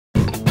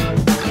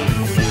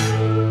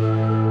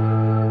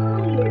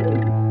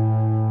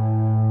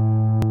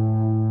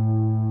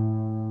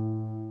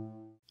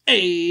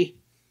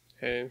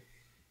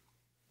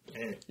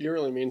You're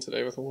really mean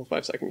today with a whole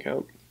 5-second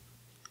count.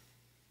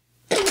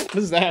 What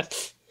is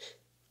that?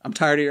 I'm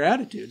tired of your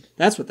attitude.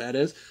 That's what that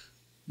is.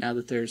 Now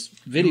that there's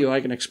video,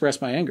 I can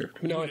express my anger.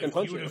 No, I can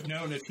punch you. You would have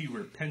known if he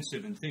were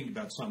pensive and thinking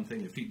about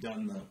something if he'd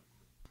done the...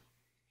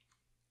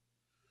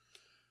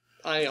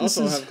 I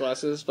also have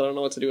glasses, but I don't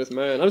know what to do with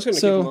mine. I'm just going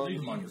to keep them on. Leave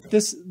them on your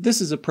face.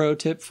 This is a pro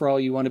tip for all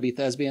you wannabe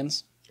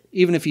thespians.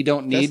 Even if you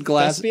don't need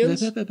glasses,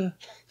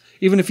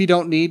 even if you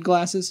don't need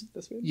glasses,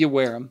 you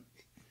wear them.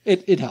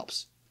 It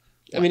helps.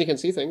 I mean, you can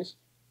see things.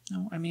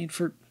 No, I mean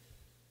to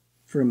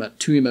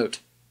emote.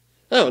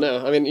 Oh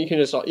no! I mean, you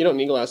don't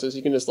need glasses.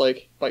 You can just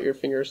like bite your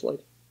fingers,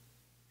 like.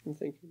 I'm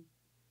thinking.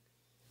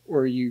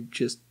 Or you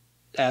just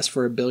ask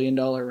for $1 billion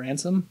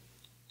ransom.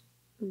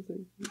 I'm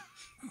thinking.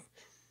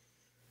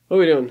 What are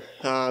we doing?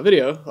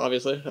 Video,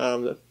 obviously.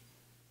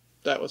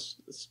 That was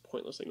a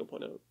pointless thing to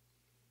point out.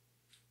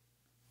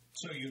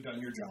 So you've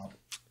done your job.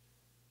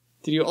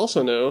 Did you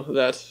also know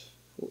that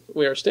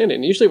we are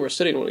standing? Usually we're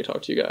sitting when we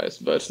talk to you guys,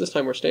 but this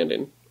time we're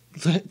standing.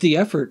 The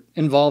effort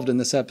involved in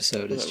this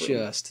episode is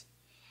just...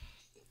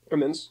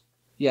 Immense.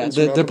 Yeah,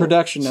 the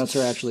production notes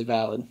are actually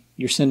valid.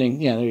 You're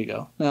sending... Yeah, there you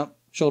go. Now,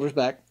 shoulders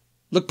back.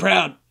 Look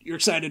proud. You're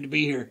excited to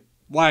be here.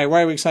 Why?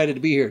 Why are we excited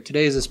to be here?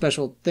 Today is a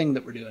special thing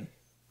that we're doing.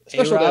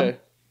 Special day.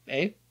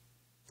 Eh?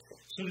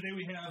 So today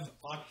we have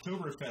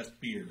Oktoberfest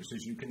beers,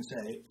 as you can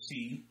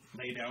see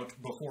laid out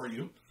before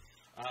you.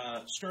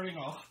 Starting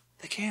off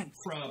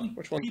from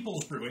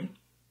People's Brewing.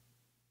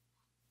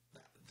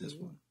 This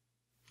one.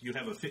 You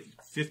have a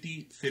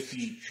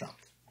 50-50 shot.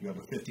 You have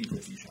a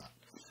 50-50 shot.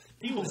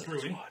 People's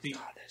Brewing.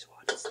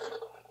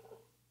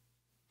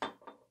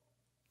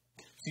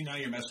 See, now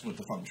you're messing with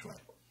the feng shui.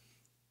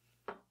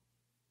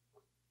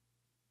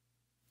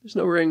 There's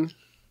no ring.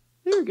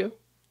 There we go.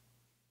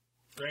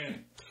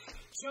 Grand.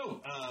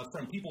 So,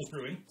 from People's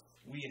Brewing,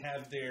 we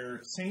have their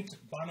St.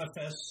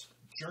 Boniface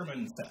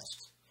German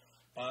Fest.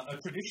 A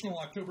traditional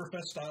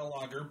Oktoberfest-style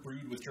lager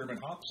brewed with German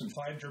hops and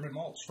 5 German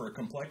malts for a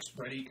complex,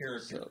 bready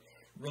character.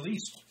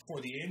 Released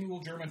for the annual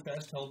German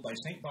Fest held by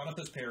St.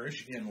 Boniface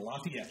Parish in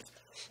Lafayette.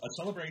 A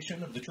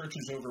celebration of the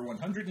church's over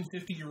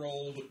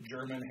 150-year-old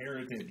German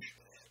heritage.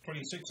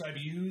 26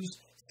 IBUs,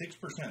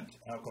 6%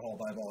 alcohol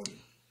by volume.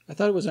 I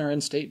thought it was our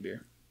in-state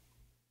beer.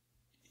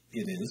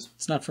 It is.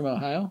 It's not from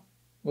Ohio?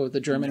 What, with the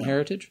German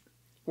heritage?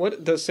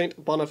 What does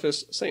St.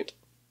 Boniface saint?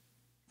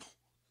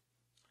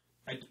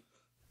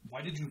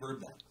 Why did you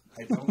verb that?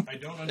 I don't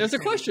understand. There's a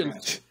question.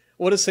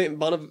 What is St.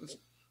 Boniface?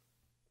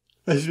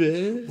 What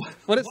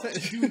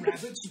do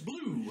rabbits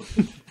blue?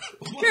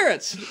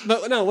 Carrots!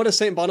 But no, what is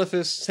St.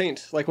 Boniface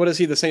saint? Like, what is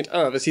he the saint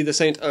of? Is he the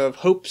saint of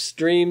hopes,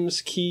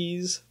 dreams,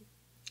 keys,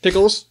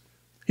 pickles?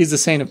 He's the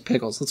saint of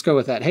pickles. Let's go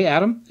with that. Hey,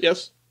 Adam?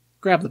 Yes?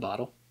 Grab the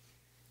bottle.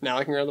 Now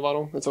I can grab the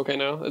bottle? It's okay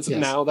now? It's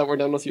now that we're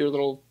done with your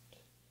little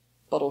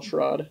bottle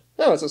shroud.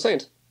 No, it's a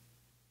saint.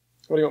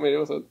 What do you want me to do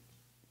with it?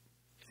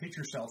 Hit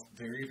yourself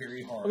very,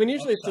 very hard. I mean,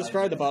 usually it's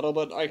described the bottle,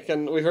 but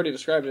we've already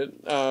described it.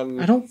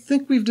 I don't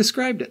think we've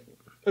described it.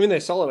 I mean,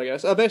 they saw it, I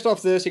guess. Based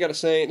off this, you got a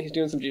saint. He's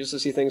doing some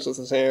Jesus-y things with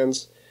his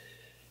hands.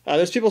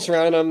 There's people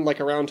surrounding him, like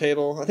a round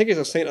table. I think he's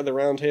a saint of the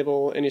round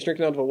table, and he's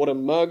drinking out of a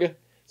wooden mug.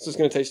 So it's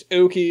going to taste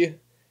oaky.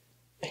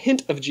 A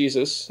hint of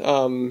Jesus.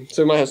 So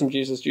we might have some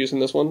Jesus juice in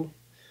this one.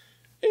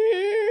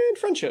 And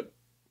friendship.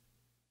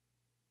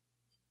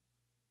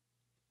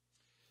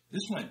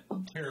 This went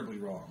terribly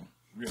wrong,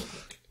 real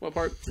quick. What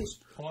part?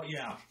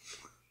 Yeah.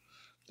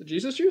 The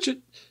Jesus juice?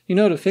 You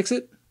know how to fix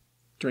it?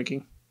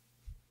 Drinking.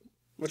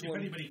 If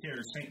anybody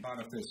cares, St.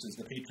 Boniface is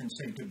the patron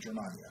saint of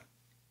Germania.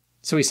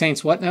 So he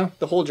saints what now?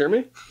 The whole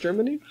Germany?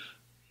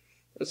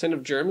 A saint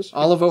of germs?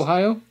 All of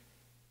Ohio?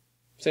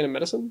 Saint of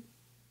medicine?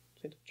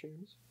 Saint of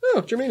germs?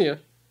 Oh, Germania.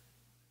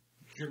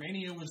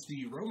 Germania was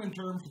the Roman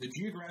term for the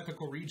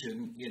geographical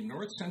region in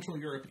north-central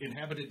Europe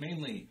inhabited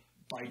mainly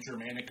by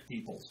Germanic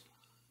peoples.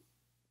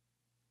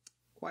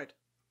 Quite.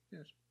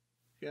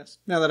 Yes.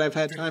 Now that I've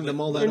had time to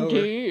mull that over.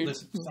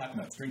 Listen, slap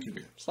nuts, drink your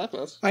beer. Slap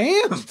nuts? I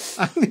am.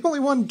 I'm the only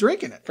one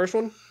drinking it. First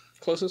one?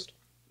 Closest?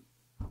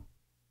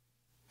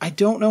 I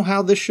don't know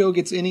how this show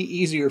gets any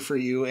easier for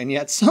you, and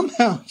yet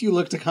somehow you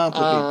look to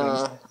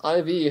complicate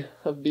things. IV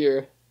of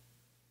beer.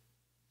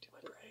 To my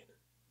brain.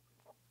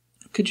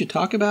 Could you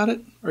talk about it?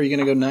 Or are you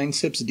going to go 9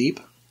 sips deep?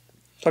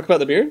 Talk about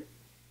the beer?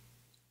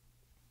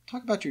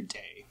 Talk about your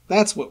day.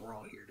 That's what we're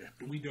all here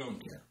to. We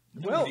don't care.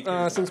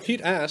 Well, since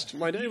Pete asked,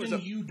 my day was...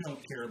 you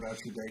don't care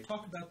about your day.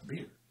 Talk about the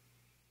beer.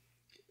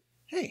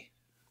 Hey.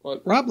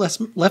 What? Rob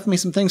left me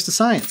some things to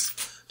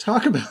science.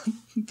 Talk about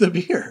the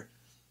beer.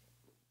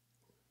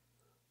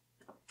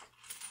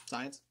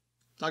 Science.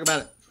 Talk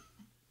about it.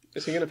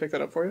 Is he going to pick that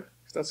up for you?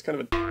 Because that's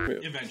kind of a move.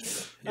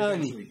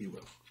 Eventually he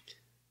will.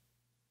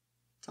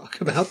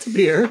 Talk about the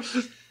beer.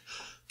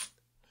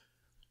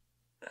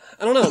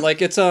 I don't know,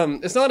 like it's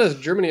not as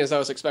Germany as I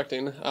was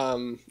expecting.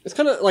 It's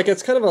kind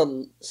of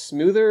a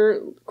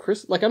smoother,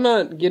 crisp. Like I'm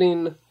not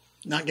getting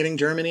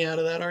Germany out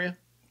of that, are you?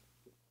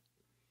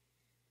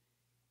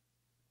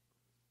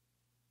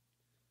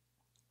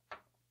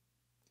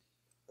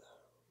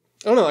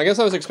 I don't know. I guess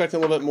I was expecting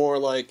a little bit more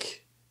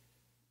like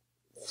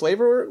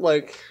flavor,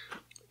 like,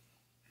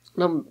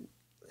 I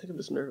think I'm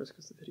just nervous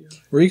because of the video.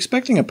 Were you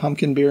expecting a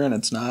pumpkin beer and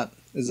it's not?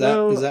 Is that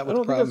what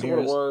the problem here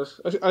is? I don't think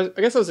that's what it was.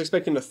 I guess I was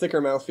expecting a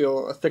thicker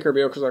mouthfeel, a thicker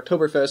beer, because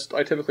Oktoberfest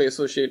I typically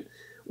associate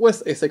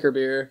with a thicker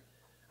beer.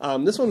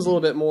 This one's a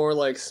little bit more,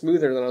 like,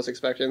 smoother than I was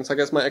expecting, so I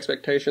guess my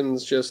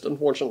expectations just,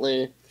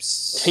 unfortunately,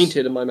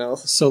 tainted in my mouth.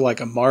 So,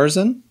 like a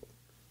Marzen?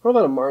 What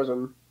about a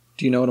Marzen?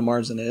 Do you know what a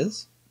Marzen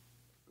is?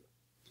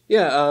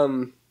 Yeah,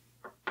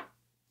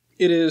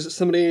 it is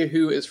somebody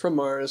who is from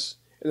Mars,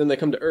 and then they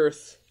come to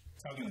Earth.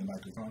 Talking on the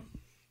microphone.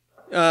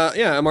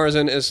 Yeah, a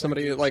Marzen is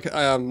somebody, like,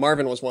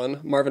 Marvin was one.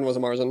 Marvin was a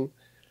Marzen.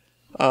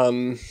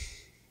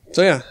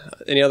 So yeah,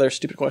 any other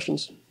stupid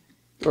questions?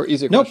 Or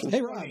easier questions?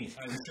 Hey, Rob. I'm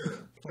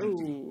sure.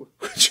 Ooh.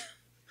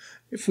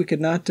 If we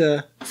could not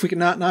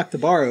knock the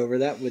bar over,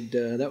 that would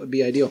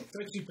be ideal. It's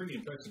actually pretty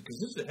impressive, because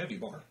this is a heavy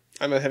bar.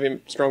 I'm a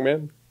heavy, strong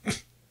man.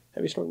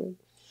 Heavy, strong man.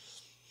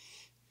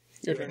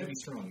 Your You're a turn. heavy,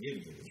 strong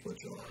idiot is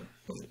what you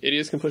are.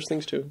 Idiots can push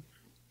things too.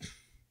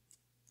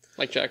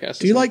 Like jackasses.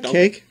 Do you like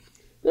cake?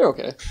 They're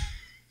okay.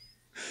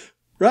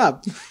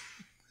 Rob.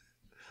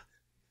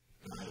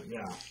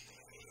 Yeah.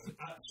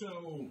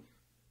 So,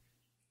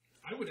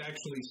 I would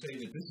actually say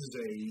that this is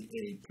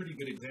a pretty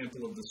good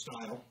example of the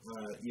style.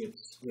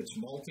 It's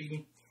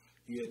malty.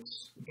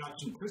 It's got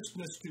some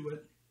crispness to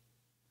it.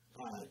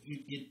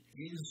 It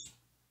is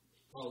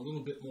a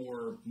little bit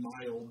more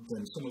mild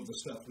than some of the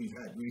stuff we've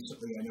had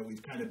recently. I know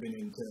we've kind of been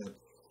into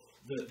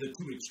the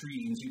two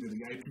extremes, either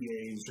the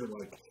IPAs or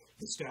like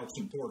the stouts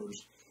and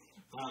porters.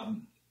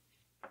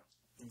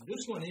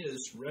 This one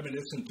is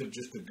reminiscent of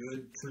just a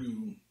good,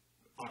 true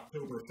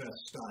Oktoberfest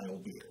style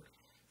beer.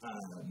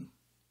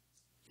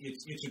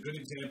 It's a good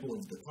example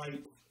of the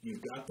type.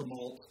 You've got the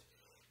malt.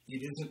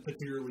 It isn't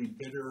particularly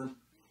bitter.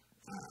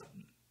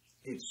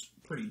 It's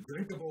pretty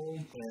drinkable,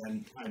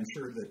 and I'm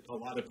sure that a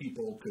lot of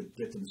people could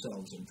get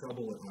themselves in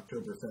trouble at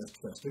Oktoberfest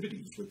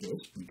festivities with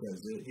this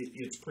because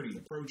it's pretty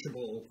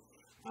approachable.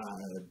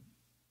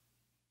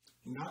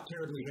 Not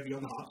terribly heavy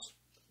on the hops,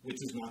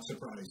 which is not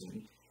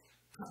surprising.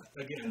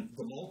 Again,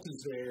 the malt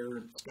is there.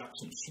 It's got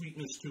some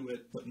sweetness to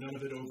it, but none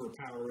of it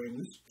overpowering.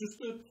 It's just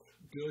a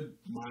good,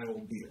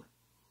 mild beer.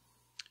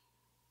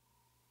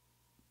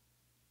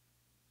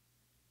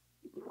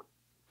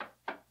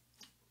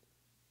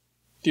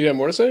 Do you have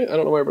more to say? I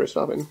don't know why everybody's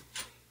stopping.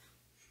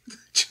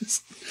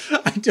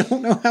 I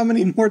don't know how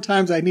many more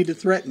times I need to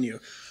threaten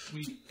you.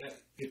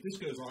 If this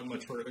goes on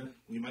much further,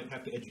 we might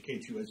have to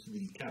educate you as to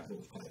the capital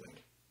of Thailand.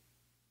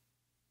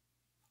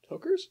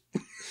 Hookers?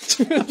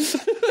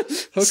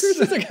 Hookers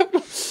is the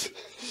capital?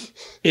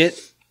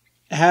 It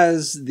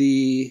has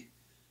the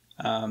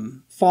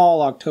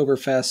fall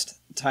Oktoberfest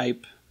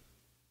type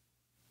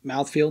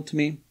mouthfeel to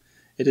me.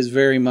 It is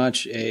very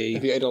much a...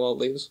 Have you ate a lot of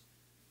leaves?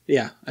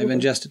 Yeah, I've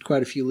ingested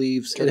quite a few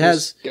leaves. Turkeys, it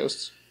has...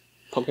 Ghosts.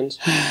 Pumpkins.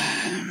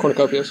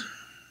 Cornucopias.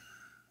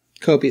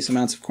 Copious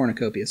amounts of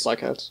cornucopias. Black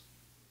hats.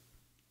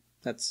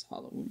 That's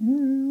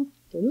Halloween.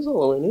 It is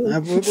Halloween, yeah.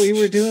 We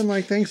were doing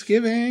like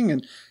Thanksgiving.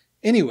 And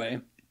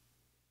anyway,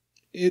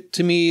 it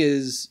to me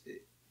is...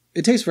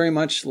 It tastes very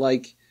much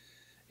like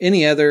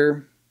any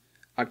other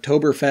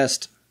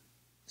Oktoberfest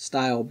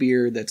style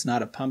beer that's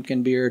not a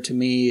pumpkin beer to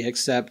me,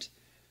 except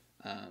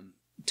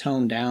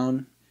toned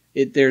down.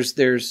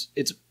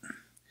 It's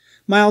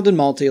mild and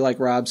malty, like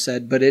Rob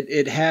said, but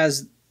it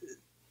has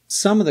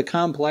some of the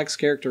complex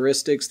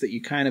characteristics that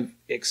you kind of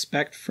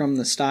expect from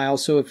the style.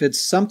 So if it's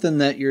something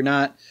that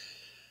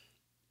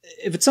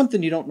if it's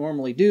something you don't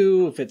normally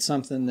do, if it's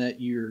something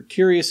that you're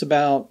curious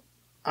about,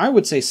 I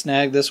would say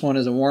snag this one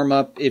as a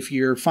warm-up. If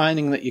you're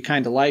finding that you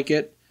kind of like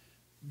it,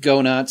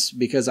 go nuts,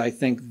 because I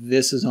think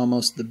this is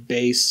almost the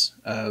base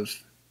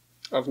of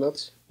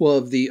nuts? Well,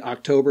 of the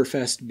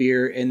Oktoberfest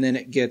beer, and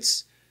then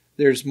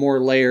there's more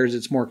layers,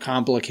 it's more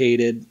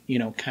complicated,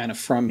 kind of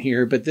from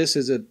here, but this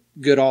is a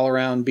good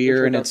all-around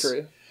beer, and it's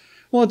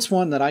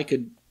one that I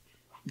could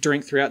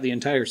drink throughout the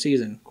entire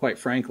season, quite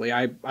frankly.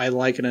 I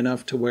like it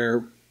enough to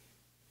where,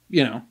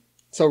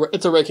 So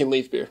it's a raking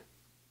leaf beer.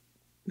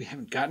 We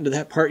haven't gotten to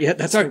that part yet.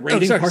 That's the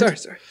rating part.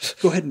 Sorry.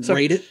 Go ahead and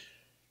rate it.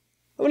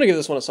 I'm going to give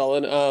this one a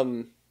solid.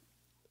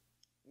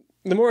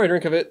 The more I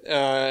drink of it,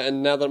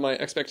 and now that my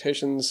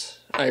expectations,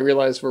 I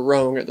realized were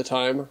wrong at the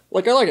time, I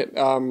like it.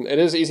 It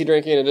is easy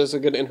drinking. It is a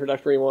good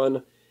introductory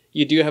one.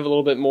 You do have a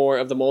little bit more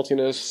of the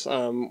maltiness.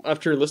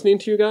 After listening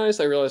to you guys,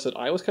 I realized that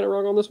I was kind of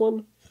wrong on this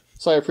one.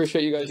 So I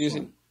appreciate you guys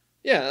using...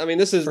 Yeah, I mean,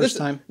 this is... First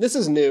time. This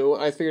is new.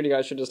 I figured you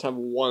guys should just have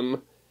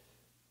one.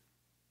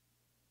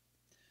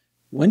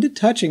 When did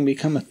touching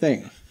become a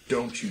thing?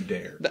 Don't you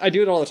dare. I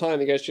do it all the time.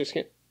 You guys just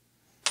can't...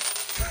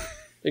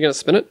 You're going to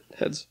spin it?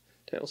 Heads.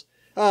 Tails.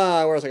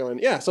 Where was I going?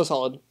 Yeah, so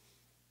solid.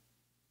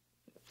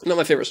 Not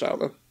my favorite style,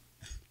 though.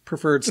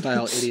 Preferred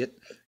style, idiot.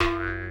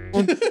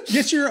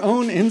 Get your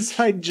own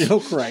inside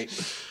joke right.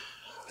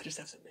 I just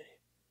have so many.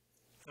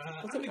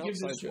 I'm going to give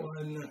this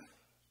one...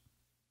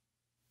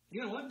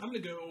 You know what? I'm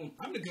going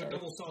to go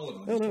double solid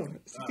on this one.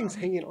 This thing's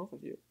hanging off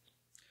of you.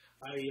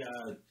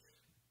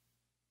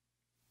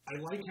 I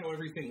like how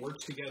everything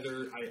works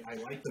together. I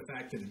like the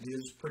fact that it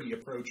is pretty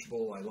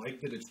approachable. I like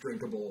that it's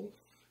drinkable.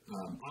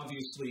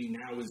 Obviously,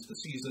 now is the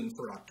season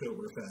for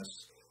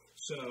Oktoberfest.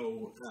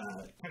 So,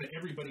 kind of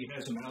everybody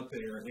has them out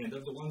there. And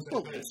of the ones that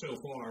I've had so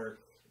far,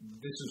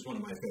 this is one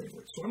of my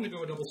favorites. So I'm going to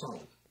go a double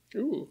solid.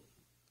 Ooh.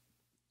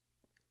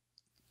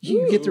 Did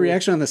you get the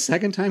reaction on the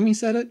second time he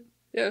said it?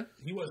 Yeah.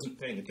 He wasn't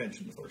paying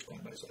attention the first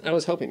time I said it. I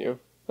was helping you.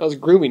 I was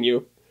grooming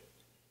you.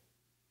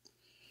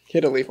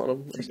 Hit a leaf on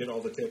him. You did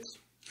all the tips.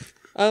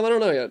 I don't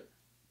know yet.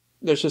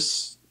 There's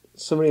just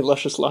so many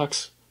luscious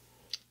locks.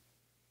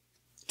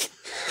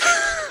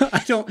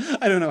 I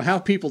don't know how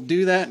people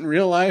do that in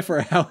real life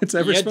or how it's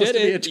ever supposed to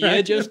be attractive.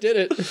 You just did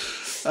it.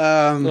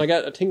 I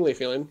got a tingly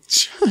feeling.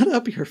 Shut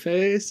up your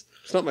face.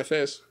 It's not my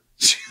face.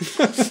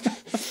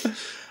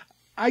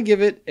 I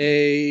give it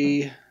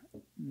a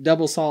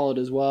double solid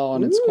as well,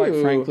 and it's quite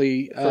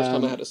frankly first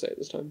time I had to say it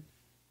this time.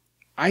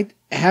 I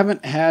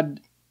haven't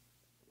had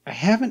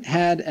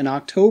an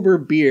October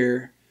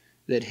beer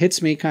that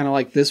hits me kind of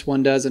like this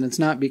one does, and it's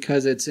not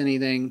because it's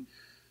anything.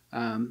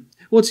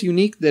 It's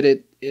unique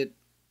that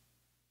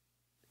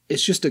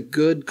it's just a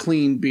good,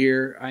 clean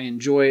beer. I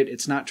enjoy it.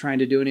 It's not trying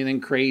to do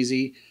anything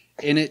crazy,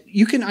 and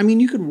you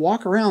could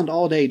walk around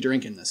all day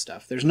drinking this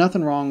stuff. There's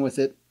nothing wrong with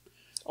it.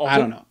 I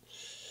don't know.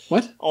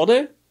 What? All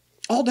day?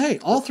 All day,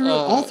 all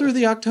through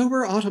the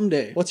October autumn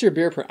day. What's your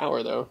beer per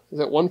hour though? Is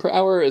it 1 per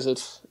hour? Is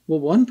it? Well,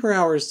 1 per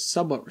hour is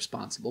somewhat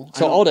responsible.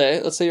 So all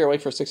day. Let's say you're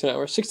awake for 16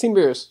 hours. 16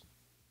 beers.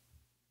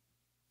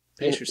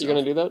 Pace yourself. You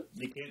gonna do that?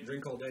 You can't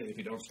drink all day if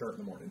you don't start in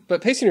the morning.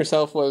 But pacing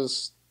yourself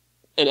was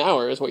an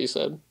hour, is what you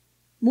said.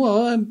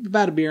 Well,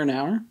 about a beer an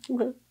hour.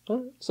 Okay. All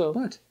right. So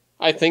what?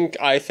 I think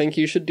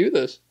you should do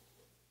this.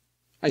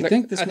 I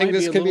think this might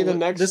be the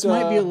next. This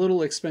might be a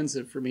little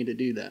expensive for me to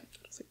do that.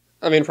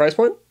 I mean, price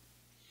point?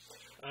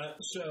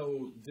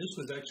 So this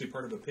was actually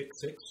part of a pick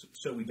six,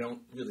 so we don't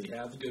really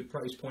have a good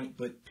price point,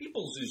 but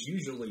People's is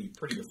usually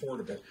pretty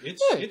affordable.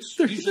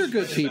 They're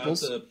good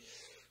People's.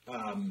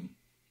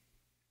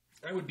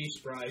 I would be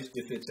surprised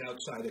if it's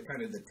outside of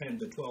kind of the $10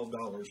 to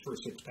 $12 for a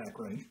 6-pack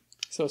range.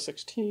 So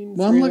 16.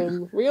 Well,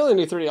 we only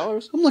need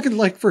 $30. I'm looking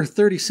like for a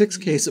 36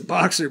 case of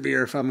boxer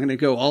beer if I'm going to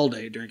go all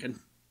day drinking.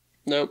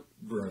 Nope.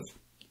 Gross.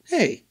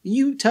 Hey,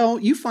 you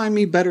find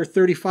me better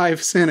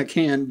 35-cent a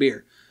can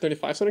beer.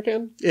 35 cents a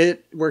can?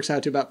 It works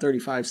out to about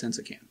 35 cents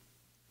a can.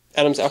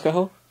 Adam's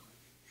alcohol?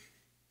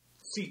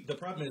 See, the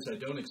problem is I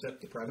don't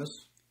accept the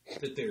premise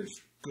that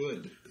there's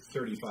good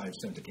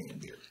 35-cent a can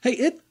beer. Hey,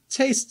 it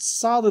tastes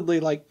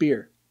solidly like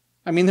beer.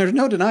 I mean, there's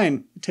no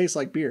denying it tastes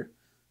like beer.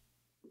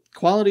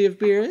 Quality of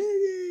beer,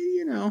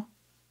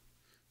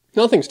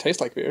 No things taste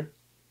like beer.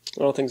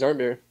 All things aren't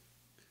beer.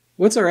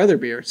 What's our other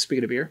beer,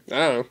 speaking of beer? I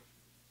don't know.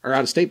 Our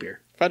out-of-state beer.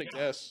 If I had to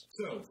guess.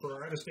 So, for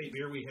our out-of-state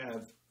beer, we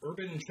have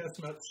Urban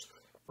Chestnut's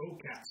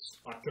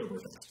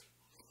Oktoberfest.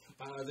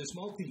 This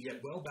malty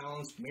yet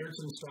well-balanced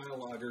Marzen-style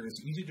lager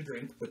is easy to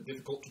drink but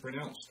difficult to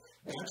pronounce.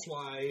 That's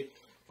why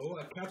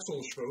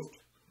Oktoberfest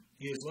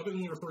is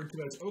lovingly referred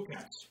to as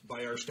Okats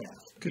by our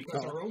staff,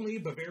 because our only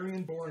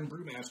Bavarian-born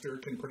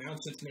brewmaster can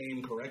pronounce its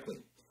name correctly.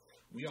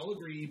 We all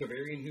agree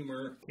Bavarian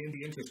humor can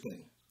be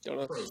interesting.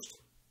 Prost.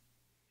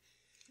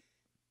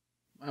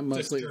 I'm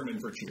mostly German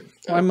for cheers.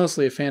 I'm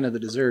mostly a fan of the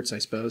desserts, I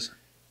suppose.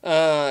 You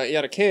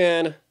got a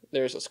can.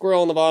 There's a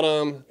squirrel on the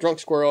bottom, drunk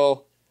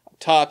squirrel. Up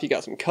top, you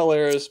got some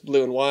colors,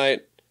 blue and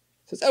white.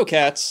 It says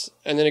cats,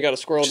 and then you got a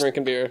squirrel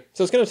drinking beer.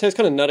 So it's going to taste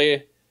kind of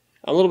nutty.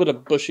 A little bit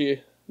of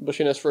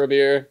bushiness for a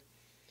beer.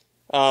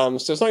 So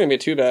it's not going to be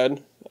too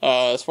bad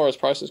as far as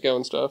prices go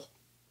and stuff.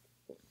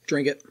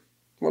 Drink it.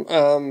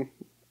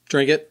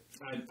 Drink it.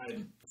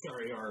 I'm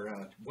sorry,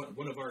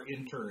 one of our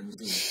interns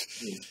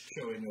is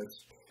showing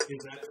us.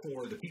 Is that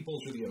for the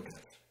People's or the Okats?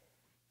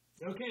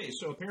 Okay,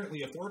 so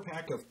apparently a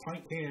 4-pack of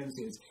pint cans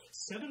is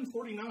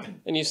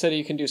 $7.49. And you said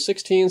you can do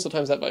 16, so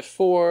times that by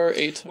 4,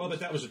 8. Well, but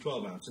that was a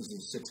 12 ounce. This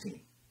is 16.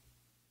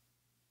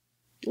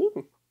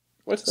 Ooh.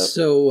 What's that?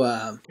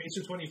 So, case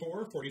of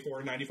 24,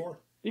 44.94.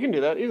 You can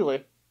do that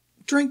easily.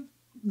 Drink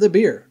the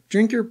beer.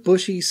 Drink your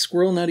bushy,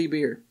 squirrel nutty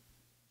beer.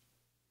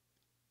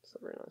 It's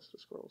not very nice to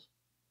squirrels.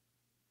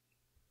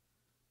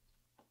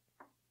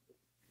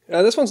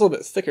 This one's a little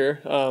bit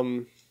thicker.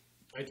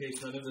 I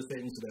taste none of the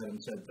things that Adam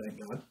said,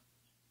 thank God.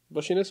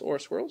 Bushiness or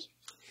squirrels?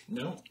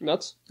 No.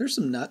 Nuts? There's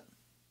some nut.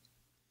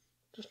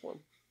 Just one.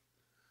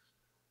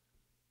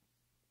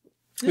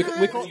 Why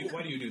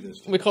do you do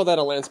this? We call that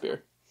a Lance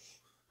beer.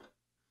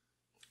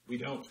 We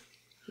don't.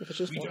 If it's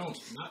just we one.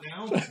 don't. Not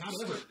now.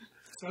 Not ever.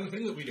 It's not a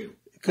thing that we do.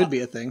 It could be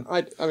a thing.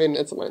 I mean,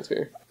 it's a Lance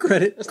beer.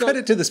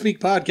 Credit to the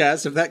Speak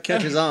podcast if that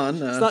catches on.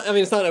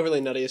 It's not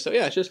overly nutty, so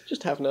yeah,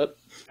 just half nut.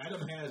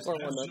 Adam has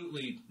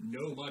absolutely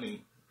no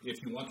money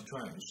if you want to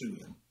try and sue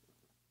him.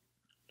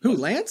 Who,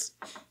 Lance?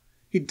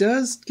 He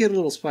does get a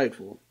little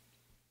spiteful.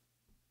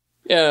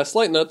 Yeah,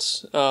 slight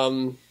nuts.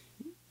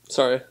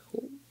 Sorry,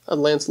 a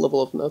Lance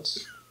level of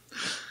nuts.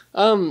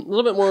 A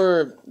little bit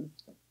more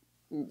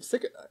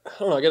thick. I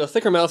don't know. I get a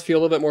thicker mouthfeel, a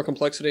little bit more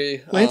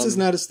complexity. Lance is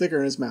not as thicker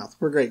in his mouth.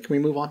 We're great. Can we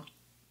move on?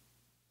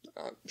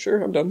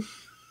 Sure, I'm done.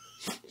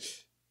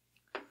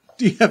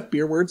 Do you have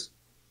beer words?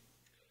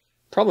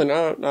 Probably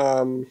not.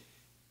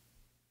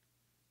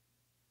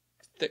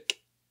 Thick.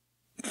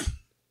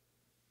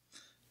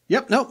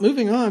 Yep, nope,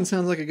 moving on.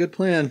 Sounds like a good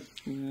plan.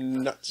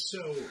 Nuts.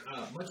 So,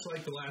 much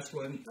like the last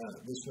one,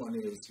 this one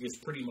is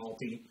pretty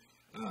malty.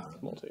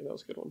 Malty, that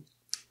was a good one.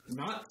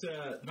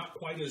 Not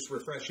quite as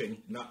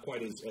refreshing, not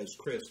quite as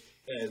crisp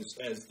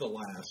as the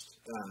last.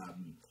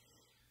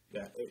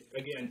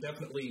 Again,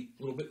 definitely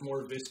a little bit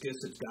more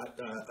viscous. It's got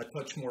a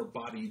touch more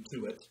body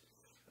to it.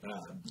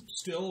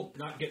 Still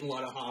not getting a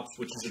lot of hops,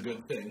 which is a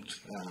good thing.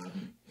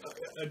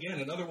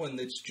 Again, another one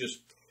that's just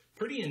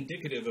pretty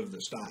indicative of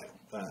the style.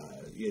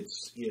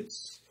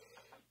 It's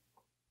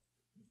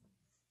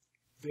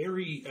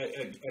very,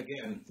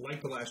 again,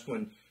 like the last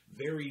one,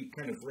 very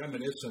kind of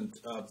reminiscent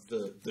of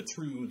the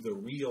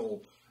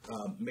real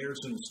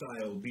Marzen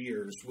style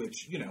beers,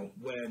 which,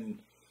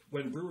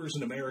 when brewers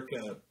in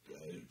America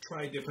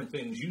try different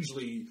things,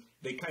 usually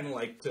they kind of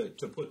like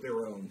to put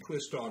their own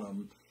twist on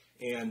them.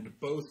 And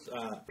both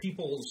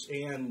Peoples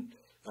and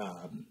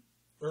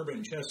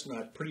Urban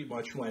Chestnut pretty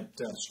much went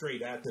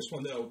straight at this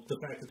one, though the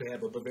fact that they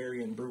have a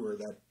Bavarian brewer,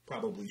 that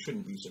probably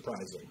shouldn't be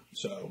surprising.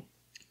 So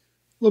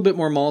a little bit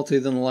more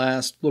malty than the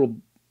last, little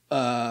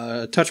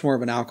touch more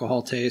of an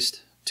alcohol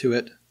taste to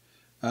it.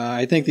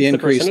 I think the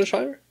increased... percentage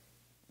higher?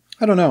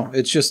 I don't know.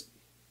 It's just,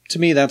 to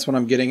me, that's what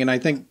I'm getting. And I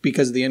think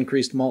because of the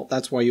increased malt,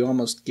 that's why you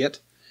almost get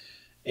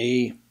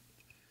a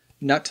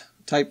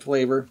nut-type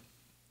flavor.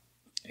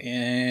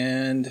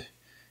 And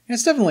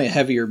it's definitely a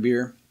heavier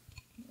beer.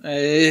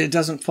 It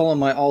doesn't fall in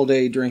my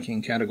all-day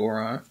drinking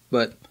category,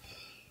 but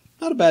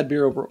not a bad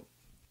beer overall.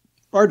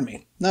 Pardon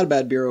me. Not a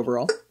bad beer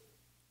overall.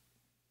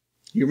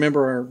 You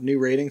remember our new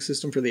rating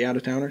system for the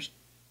out-of-towners?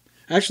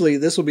 Actually,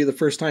 this will be the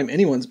first time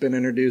anyone's been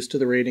introduced to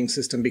the rating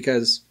system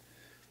because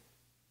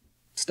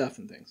stuff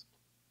and things.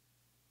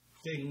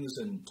 Things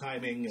and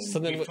timing, and So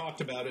we've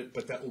talked about it,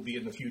 but that will be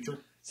in the future.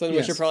 So then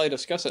we should probably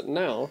discuss it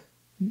now.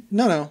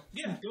 No.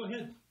 Yeah, go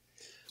ahead.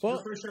 Well,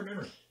 refresh our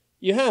memory.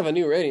 You have a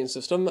new rating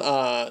system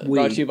brought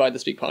to you by the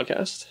Speak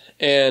Podcast.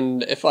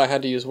 And if I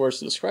had to use words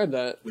to describe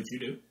that... Which you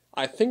do.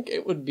 I think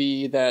it would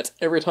be that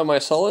every time I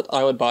saw it,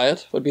 I would buy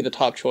it, would be the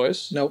top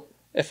choice. Nope.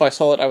 If I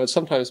saw it, I would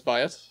sometimes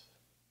buy it.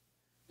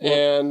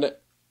 And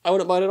I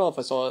wouldn't mind it all if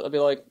I saw it. I'd be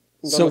like...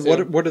 So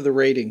what are the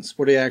ratings?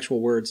 What are the actual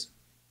words?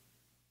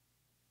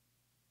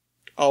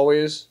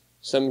 Always,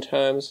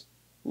 sometimes,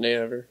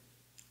 never.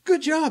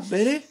 Good job,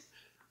 baby.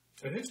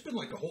 And it's been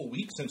like a whole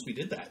week since we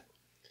did that.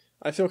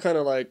 I feel kind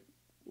of like...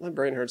 My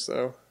brain hurts,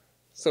 though.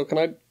 So can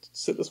I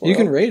sit this one You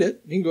can out? rate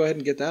it. You can go ahead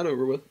and get that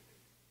over with.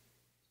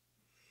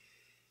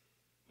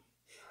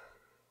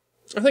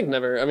 I think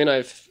never. I mean,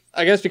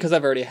 I guess because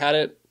I've already had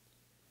it.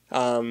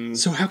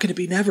 So how can it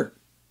be never?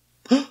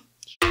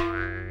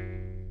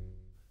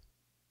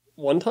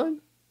 One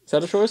time? Is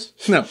that a choice?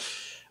 No.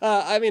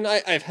 I mean,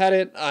 I've had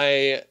it.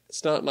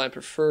 It's not my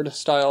preferred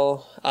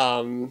style.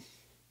 I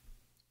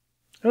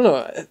don't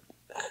know.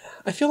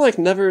 I feel like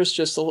never is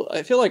just...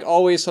 I feel like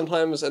always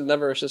sometimes and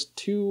never is just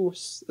too...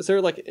 Is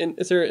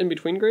there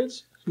in-between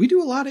grades? We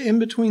do a lot of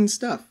in-between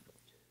stuff.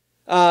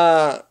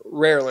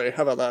 Rarely.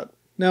 How about that?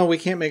 No, we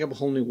can't make up a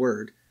whole new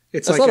word.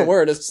 That's not a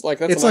word. It's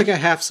like... It's like a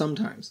half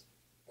sometimes.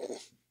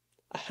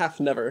 A half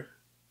never.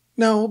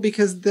 No,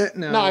 because that...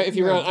 No, if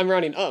you round... I'm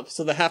rounding up,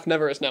 so the half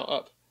never is now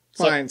up.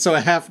 Fine, so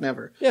a half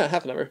never. Yeah,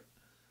 half never.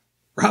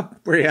 Rob,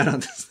 where are you at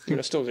on this?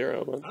 Still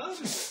zero. But...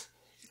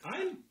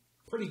 I'm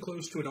pretty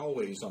close to an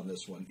always on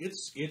this one.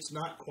 It's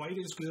not quite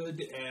as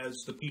good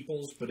as the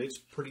Peoples, but it's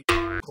pretty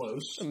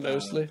close.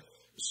 Mostly.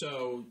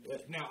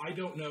 Now I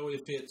don't know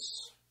if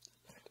this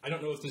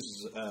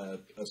is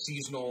a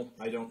seasonal.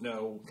 I don't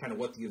know kind of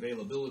what the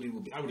availability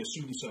will be. I would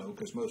assume so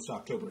because most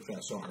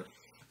Oktoberfests are.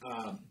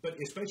 But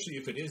especially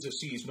if it is a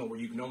seasonal where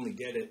you can only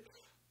get it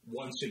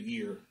once a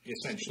year,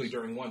 essentially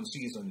during one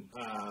season,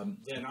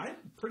 then I'm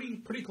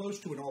pretty close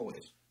to an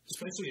always,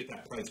 especially at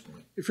that price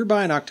point. If you're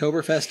buying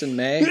Oktoberfest in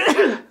May...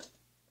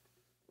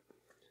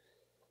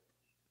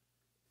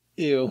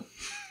 Ew.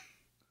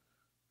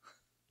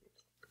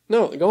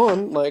 No, go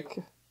on. Like,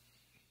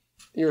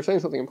 you were saying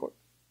something important.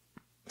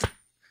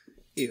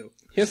 Ew.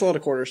 He has a lot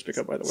of quarters to pick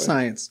up, by the way.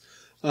 Science.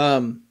 I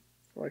can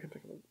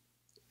pick it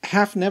up.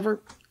 Half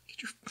never.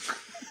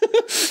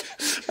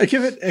 I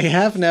give it a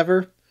half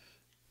never.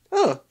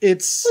 Oh,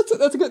 it's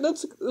that's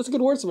a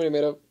good word somebody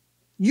made up.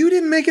 You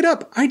didn't make it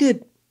up. I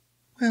did.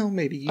 Well,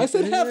 maybe you. I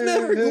said half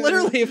never,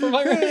 literally for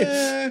my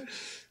range.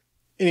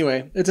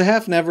 Anyway, it's a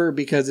half never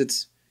because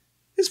it's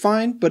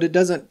fine, but it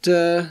doesn't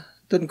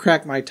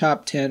crack my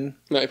top 10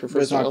 with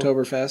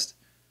Oktoberfest.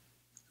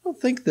 I don't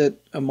think that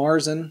a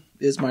Marzen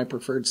is my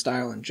preferred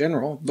style in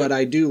general, but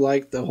I do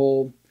like the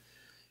whole...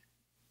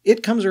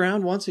 It comes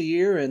around once a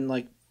year in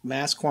like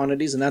mass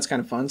quantities, and that's kind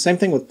of fun. Same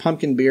thing with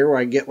pumpkin beer, where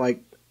I get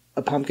like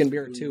a pumpkin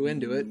beer or two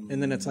into it,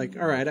 and then it's like,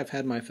 all right, I've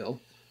had my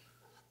fill.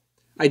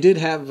 I did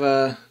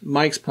have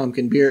Mike's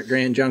pumpkin beer at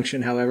Grand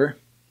Junction, however.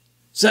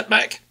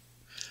 Setback!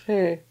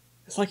 Hey,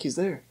 it's like he's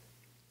there.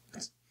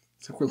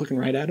 It's like we're looking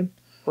right at him.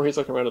 Or he's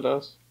looking right at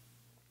us.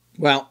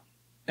 Well,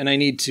 and I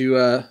need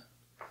to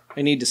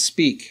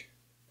speak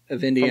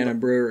of Indiana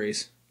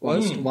breweries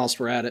whilst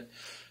we're at it.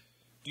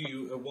 Do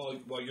you,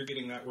 while you're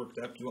getting that worked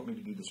up, do you want me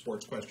to do the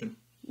sports question?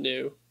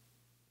 No.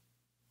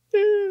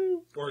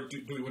 Or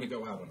do we want to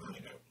go out on a high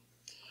note?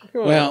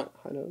 Well,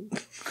 I know.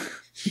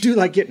 do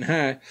like getting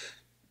high.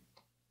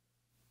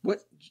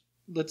 What?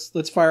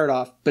 Let's fire it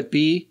off, but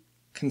be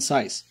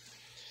concise.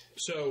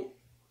 So,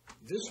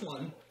 this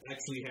one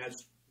actually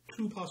has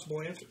 2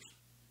 possible answers.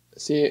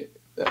 See,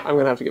 I'm going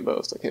to have to get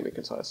both. I can't be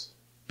concise.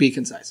 Be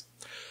concise.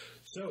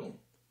 So,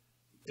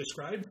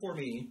 describe for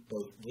me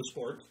both the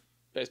sport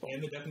Baseball.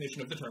 and the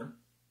definition of the term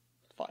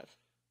 5.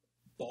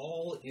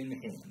 ball in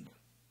hand.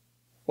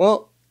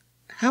 Well,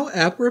 How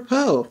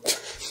apropos.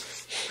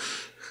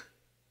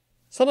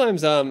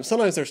 sometimes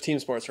there's team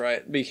sports,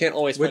 right? But you can't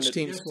always Which find a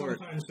team Yes, sport?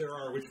 sometimes there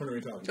are. Which one are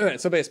we talking about? All right,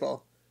 so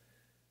baseball.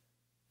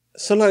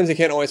 Sometimes you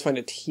can't always find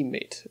a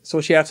teammate. So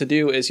what you have to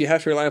do is you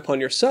have to rely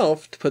upon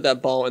yourself to put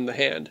that ball in the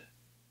hand.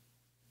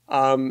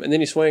 And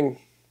then you swing.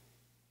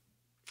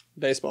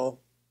 Baseball.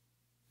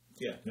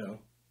 Yeah, no.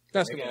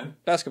 Basketball. Again.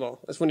 Basketball.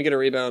 That's when you get a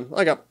rebound.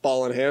 I got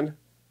ball in hand. And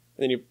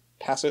then you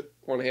pass it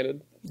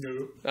one-handed.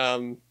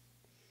 No.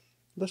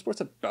 Other sports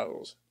have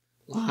balls.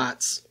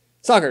 Lots.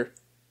 Soccer.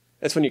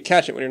 That's when you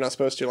catch it when you're not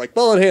supposed to. Like,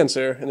 ball in hand,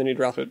 sir. And then you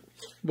drop it.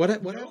 What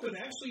No, but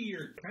actually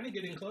you're kind of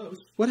getting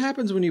close. What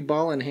happens when you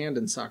ball in hand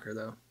in soccer,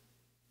 though?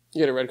 You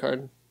get a red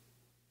card.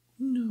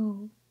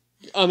 No.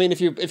 I mean,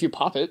 if you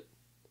pop it.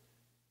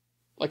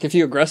 Like, if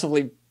you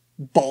aggressively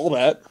ball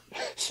that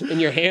in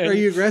your hand. Are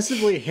you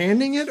aggressively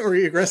handing it, or are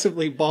you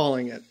aggressively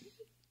balling it?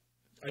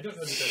 I don't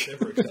know that that's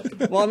ever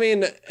acceptable. Well, I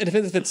mean, it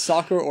depends if it's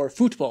soccer or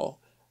football.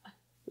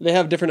 They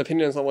have different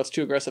opinions on what's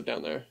too aggressive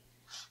down there.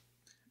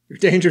 You're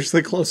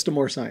dangerously close to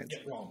more science.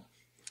 Yeah, wrong.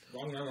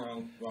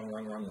 Wrong.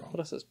 What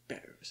else is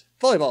bears?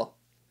 Volleyball.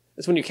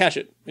 It's when you catch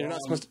it. You're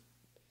not supposed to.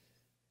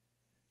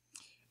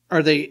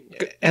 Are they?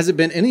 Has it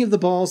been any of the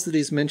balls that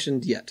he's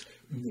mentioned yet?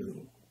 No.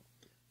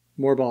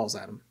 More balls,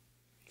 Adam.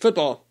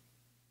 Football.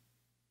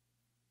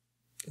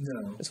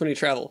 No. It's when you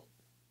travel.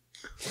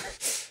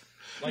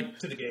 Like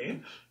to the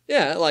game?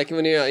 Yeah, like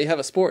when you have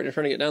a sport and you're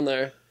trying to get down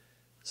there,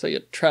 so you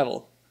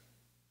travel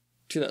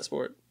to that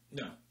sport.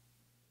 No.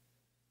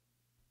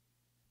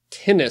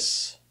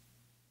 Tennis.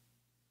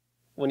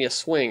 When you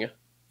swing.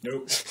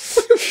 Nope.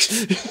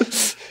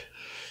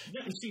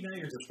 Yeah, you see, now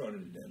you're just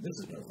phoning it in. This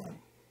is no fun.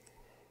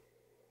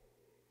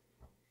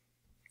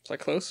 Is that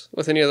close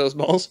with any of those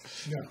balls?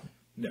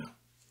 No.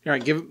 All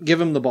right,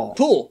 give him the ball.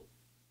 Pool.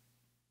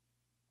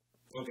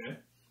 Okay.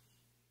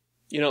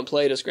 You don't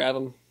play, just grab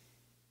them.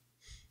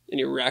 And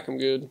you rack them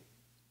good.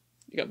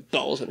 You got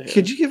balls in hand.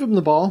 Could you give him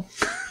the ball?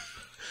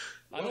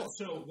 Well,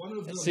 so one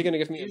of them Is he gonna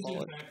give me a is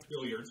ball? in fact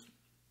billiards.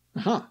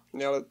 Huh.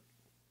 Now,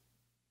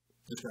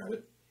 Describe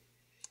it.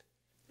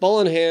 ball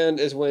in hand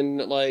is when,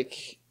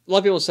 like, a lot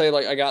of people say,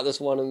 like, I got this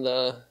one in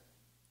the...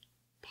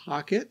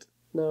 Pocket?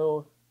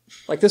 No.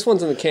 Like, this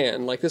one's in the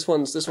can. Like, this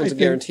one's a think-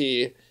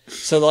 guarantee.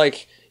 So,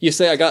 like, you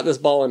say, I got this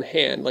ball in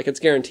hand. Like, it's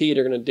guaranteed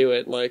you're going to do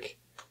it. Like,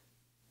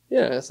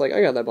 yeah, it's like,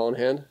 I got that ball in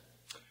hand.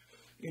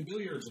 In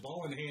billiards,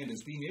 ball in hand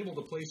is being able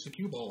to place the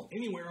cue ball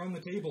anywhere on the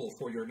table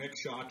for your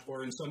next shot,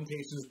 or in some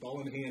cases, ball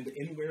in hand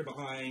anywhere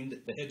behind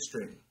the head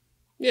string.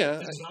 Yeah.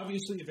 This is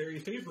obviously a very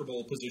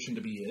favorable position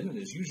to be in, and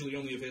is usually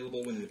only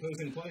available when the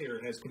opposing player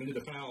has committed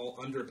a foul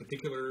under a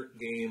particular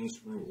game's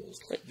rules.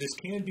 This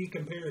can be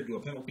compared to a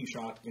penalty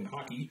shot in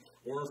hockey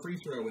or a free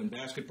throw in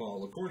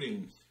basketball,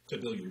 according to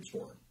billiards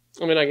form.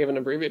 I mean, I gave an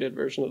abbreviated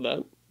version of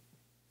that.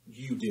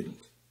 You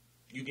didn't.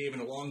 You gave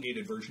an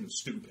elongated version of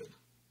stupid.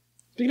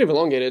 Speaking of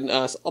elongated,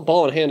 a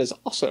ball in hand is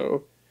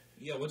also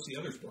Yeah, what's the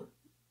other sport?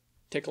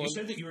 tickling. You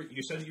said that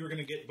you were going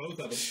to get both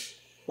of them.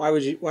 Why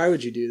would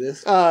you do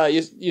this?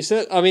 You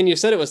said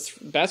it was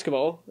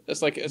basketball.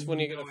 It's when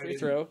you get a free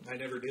throw. I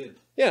never did.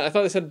 Yeah, I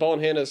thought they said ball in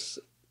hand is.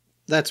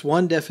 That's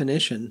one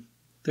definition.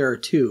 There are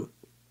two.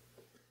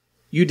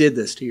 You did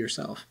this to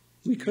yourself.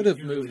 We could have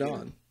You moved really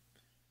on.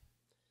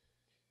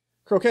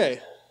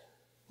 Croquet.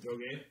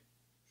 Okay.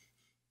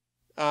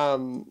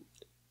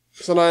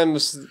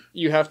 Sometimes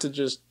you have to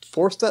just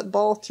force that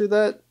ball through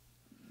that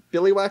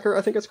billy whacker,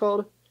 I think it's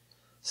called.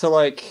 So,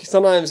 like,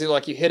 sometimes you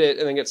hit it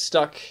and then get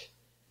stuck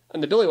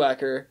on the billy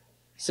whacker,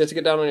 so you have to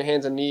get down on your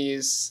hands and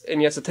knees,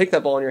 and you have to take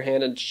that ball in your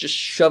hand and just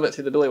shove it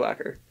through the billy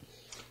whacker.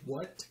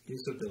 What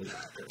is a billy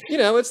whacker? You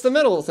know, it's the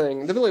metal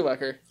thing, the billy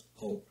whacker.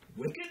 Oh,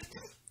 wicket?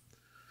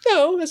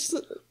 No, it's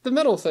the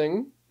metal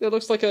thing. It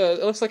looks like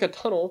a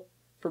tunnel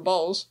for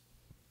balls.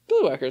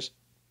 Billy whackers.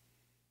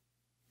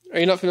 Are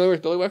you not familiar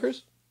with billy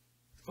whackers?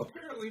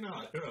 Apparently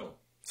not, no.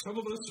 Some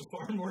of us are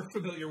far more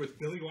familiar with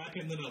billy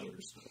whacking than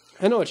others.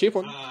 I know a cheap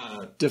one.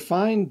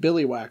 Define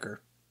Billy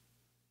Whacker.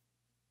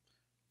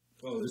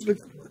 Oh, this The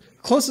is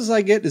closest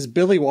I get is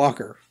Billy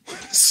Walker.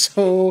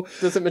 So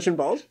Does it mention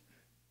balls?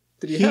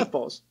 Did he have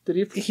balls? Did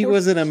he? he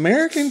was an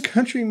American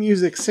country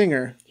music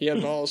singer. He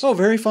had balls. Oh,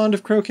 very fond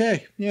of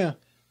croquet. Yeah.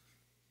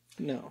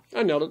 No.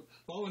 I nailed it.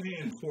 ball in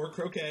hand for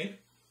croquet.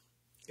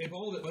 A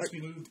ball that must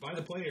be moved by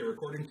the player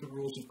according to the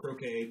rules of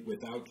croquet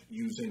without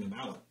using a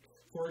mallet.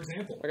 For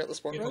example, I got the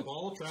sport if a right?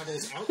 ball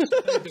travels outside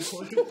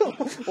the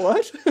court,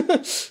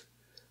 What?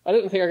 I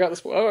didn't think I got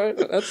this. All right,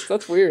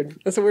 that's weird.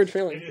 That's a weird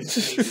feeling. it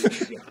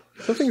is, yeah.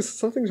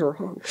 Something's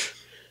wrong.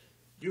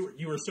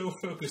 You were so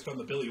focused on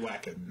the billy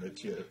whacking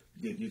that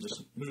you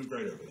just moved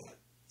right over that.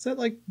 Is that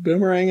like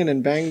boomeranging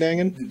and bang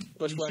danging?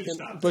 Bushwhacking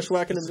and This is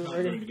not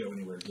boomeranging. going to go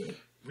anywhere good.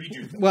 Read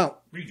your thing.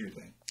 Well, Read your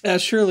thing.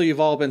 as surely you've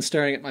all been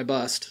staring at my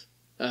bust.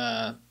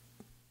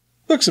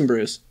 Books and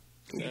Brews.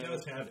 He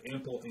does have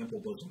ample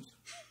bosoms.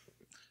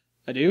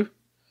 I do.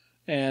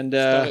 And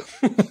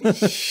Stop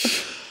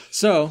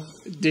so,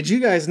 did you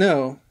guys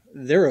know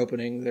they're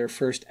opening their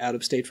first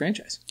out-of-state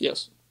franchise?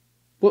 Yes.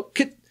 Well,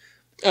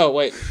 Oh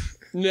wait.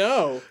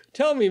 No.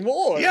 Tell me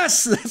more.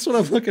 yes, that's what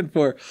I'm looking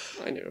for.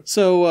 I knew.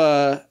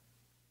 So,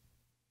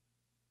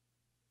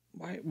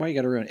 why you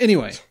got to ruin it?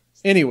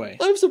 Anyway,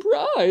 I'm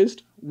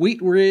surprised.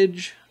 Wheat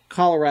Ridge,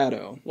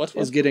 Colorado What?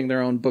 is getting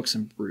their own Books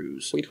and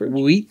Brews. Wheat Ridge?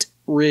 Wheat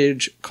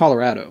Ridge,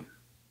 Colorado.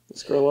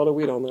 Let's grow a lot of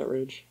wheat on that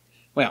ridge.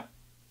 Well,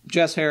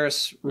 Jess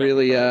Harris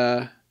really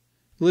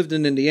lived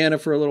in Indiana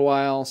for a little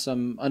while.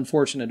 Some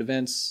unfortunate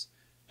events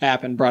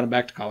happened, brought him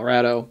back to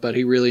Colorado, but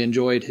he really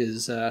enjoyed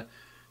his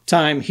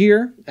time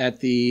here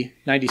at the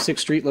 96th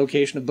Street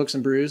location of Books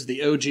and Brews,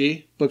 the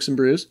OG Books and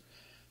Brews.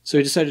 So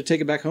he decided to take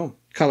it back home,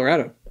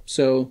 Colorado.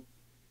 So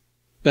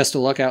best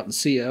of luck out in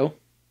CO.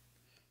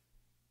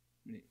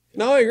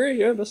 No, I agree.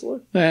 Yeah, best of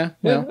luck. Yeah,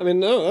 Yeah, well, I mean,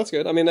 no, that's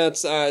good. I mean,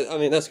 that's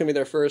gonna be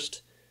their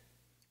first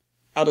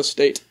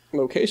out-of-state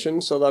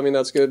location. So I mean,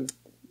 that's good.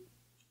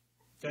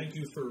 Thank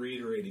you for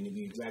reiterating in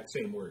the exact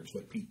same words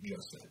what Pete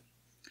just said.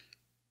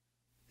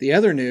 the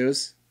other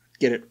news,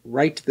 get it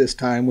right this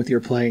time with your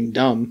playing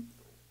dumb.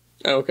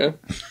 Oh, okay.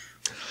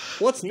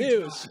 What's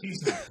news?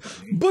 He's not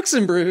funny. Books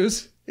and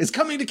Brews is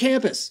coming to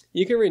campus.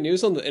 You can read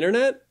news on the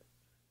internet.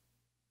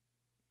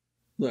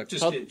 Look,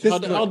 Just, How- just,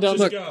 how dumb- just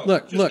look, go.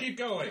 look. Keep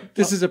going.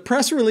 this is a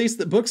press release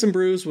that Books and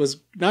Brews was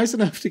nice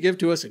enough to give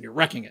to us, and you're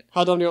wrecking it.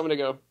 How dumb do you want me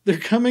to go? They're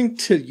coming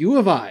to U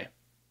of I,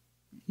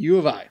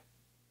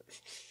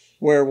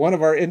 where one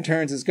of our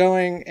interns is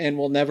going and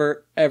will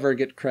never, ever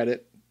get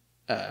credit,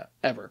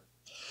 ever.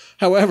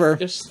 However,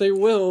 Yes, they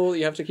will.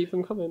 You have to keep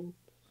them coming.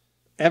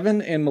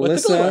 Evan and What the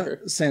Melissa Delaware?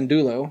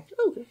 Sandulo,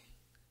 Okay.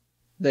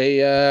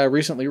 they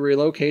recently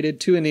relocated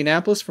to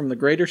Indianapolis from the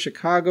greater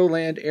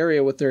Chicagoland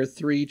area with their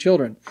 3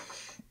 children.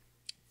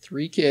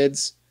 3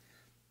 kids,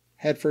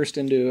 headfirst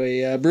into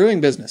a brewing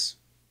business.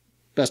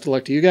 Best of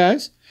luck to you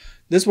guys.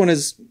 This one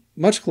is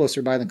much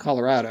closer by than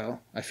Colorado.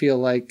 I feel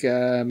like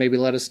maybe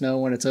let us know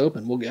when it's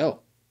open. We'll go.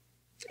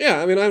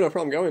 Yeah, I mean, I have no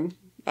problem going.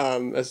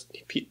 As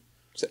Pete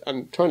said,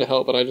 I'm trying to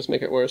help, but I just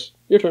make it worse.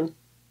 Your turn.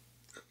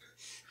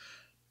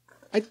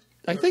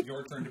 I think,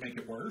 Your turn to make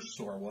it worse,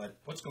 or what?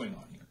 What's going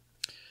on here?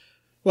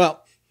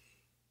 well,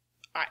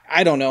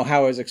 I don't know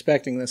how I was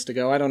expecting this to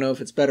go. I don't know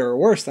if it's better or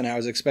worse than I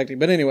was expecting.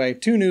 But anyway,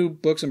 2 new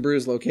Books and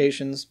Brews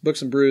locations.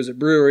 Books and Brews, a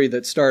brewery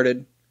that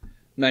started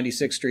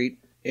 96th Street,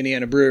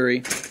 Indiana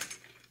Brewery.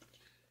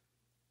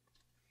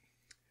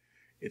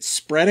 It's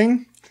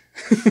spreading.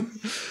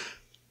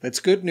 That's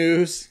good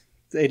news.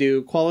 They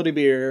do quality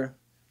beer.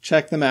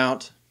 Check them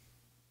out.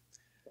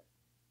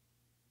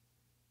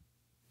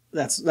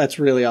 That's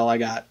really all I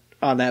got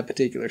on that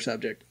particular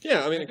subject.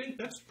 Yeah, I I mean, think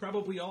that's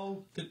probably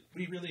all that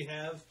we really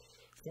have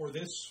for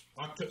this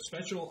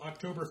special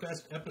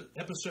Oktoberfest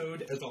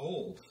episode as a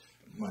whole.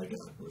 My God,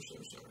 we're so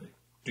sorry.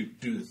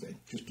 Do the thing.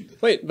 Just do the thing.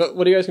 wait, but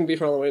what are you guys going to be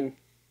for Halloween?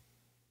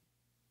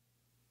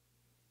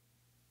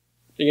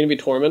 Are you going to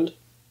be Tormund?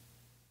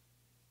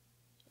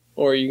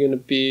 Or are you going to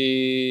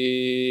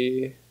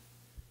be